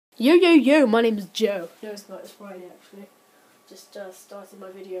Yo, my name's Joe. No, it's not, it's Friday actually. Just started my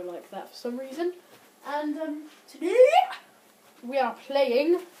video like that for some reason. And today we are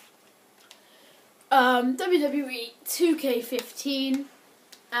playing WWE 2K15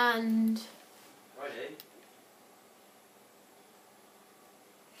 and Friday.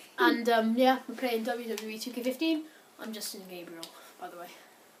 And yeah, we're playing WWE 2K15. I'm Justin Gabriel, by the way.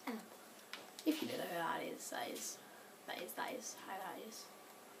 If you don't know who that is, that is how that is.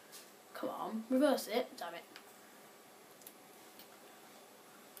 Come on, reverse it, damn it.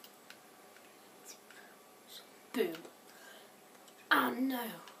 Boom. Oh no.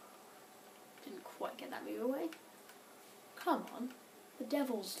 Didn't quite get that move away. Come on. The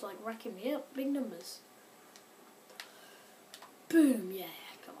devil's like racking me up. Big numbers. Boom, yeah,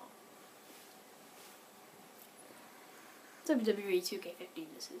 come on. WWE 2K15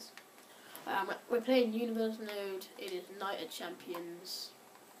 this is. We're playing Universe Node. It is Night of Champions,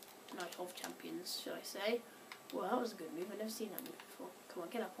 should I say. Well, that was a good move. I've never seen that move before. Come on,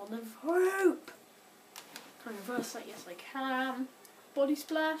 get up on the rope. Can I reverse that? Yes, I can. Body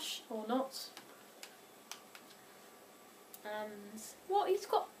splash, or not. And what? He's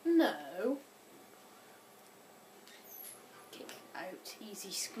got... No. Kick out. Easy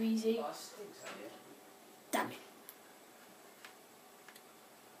squeezy. Damn it.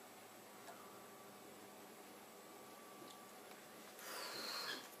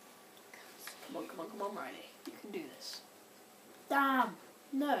 Come on, Riley. You can do this. Damn!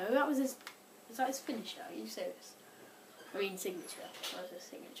 No, that was his... Is that his finisher? Are you serious? I mean signature. That was his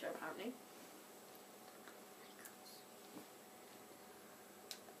signature, apparently.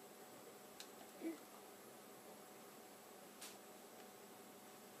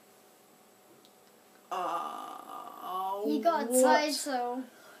 Oh, he got a title.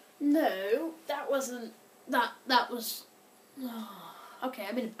 No, that wasn't... That was... Oh. Okay,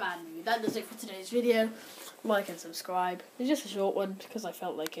 I'm in a bad mood. That does it for today's video. Like and subscribe. It's just a short one because I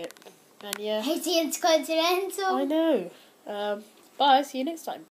felt like it. And yeah. Haiti Intercontinental. I know. Bye, see you next time.